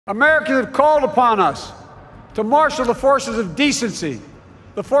Americans have called upon us to marshal the forces of decency,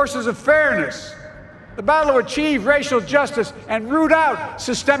 the forces of fairness, the battle to achieve racial justice and root out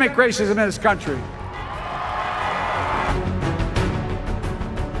systemic racism in this country.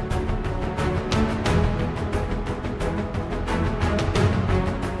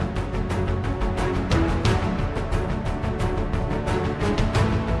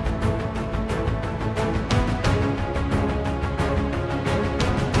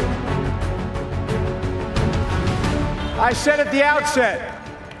 I said at the outset,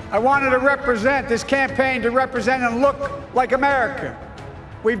 I wanted to represent this campaign to represent and look like America.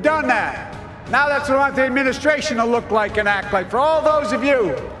 We've done that. Now that's what I want the administration to look like and act like. For all those of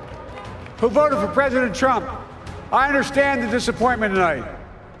you who voted for President Trump, I understand the disappointment tonight.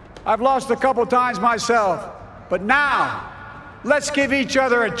 I've lost a couple times myself, but now let's give each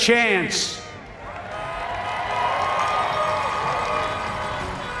other a chance.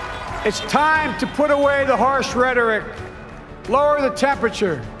 It's time to put away the harsh rhetoric, lower the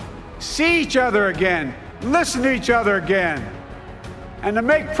temperature, see each other again, listen to each other again. And to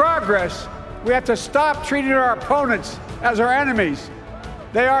make progress, we have to stop treating our opponents as our enemies.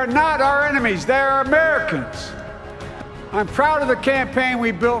 They are not our enemies, they are Americans. I'm proud of the campaign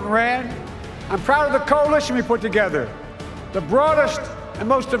we built and ran. I'm proud of the coalition we put together, the broadest and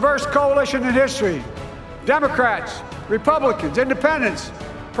most diverse coalition in history. Democrats, Republicans, independents,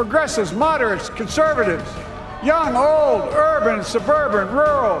 progressives, moderates, conservatives, young, old, urban, suburban,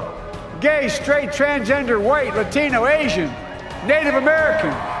 rural, gay, straight, transgender, white, Latino, Asian, Native American.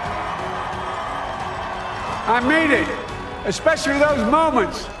 I mean it, especially those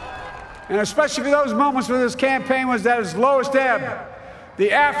moments, and especially for those moments when this campaign was at its lowest ebb.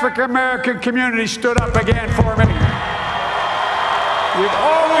 The African-American community stood up again for me. You've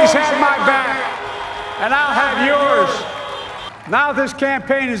always had my back, and I'll have yours. Now this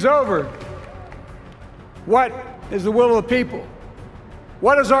campaign is over. What is the will of the people?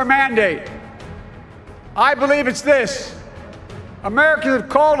 What is our mandate? I believe it's this. Americans have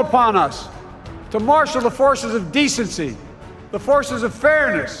called upon us to marshal the forces of decency, the forces of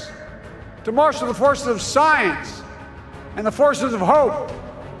fairness, to marshal the forces of science and the forces of hope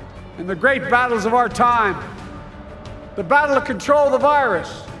in the great battles of our time. The battle to control the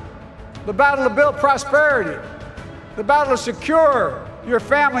virus, the battle to build prosperity, the battle to secure your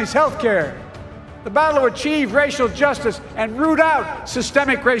family's health care, the battle to achieve racial justice and root out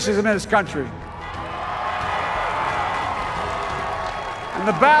systemic racism in this country, and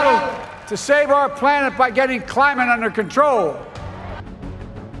the battle to save our planet by getting climate under control.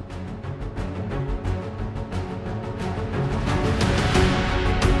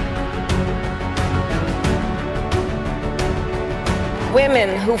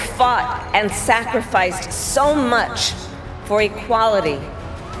 Women who fought and sacrificed so much for equality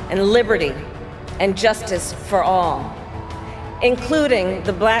and liberty and justice for all, including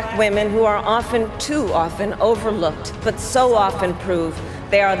the Black women who are too often overlooked, but so often prove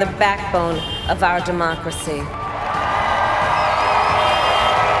they are the backbone of our democracy.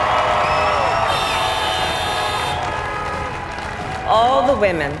 All the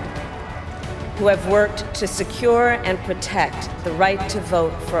women who have worked to secure and protect the right to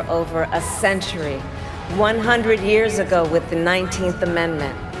vote for over a century, 100 years ago with the 19th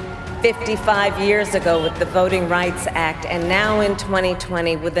Amendment, 55 years ago with the Voting Rights Act, and now in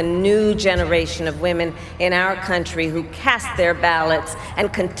 2020 with a new generation of women in our country who cast their ballots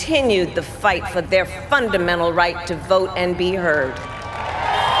and continued the fight for their fundamental right to vote and be heard.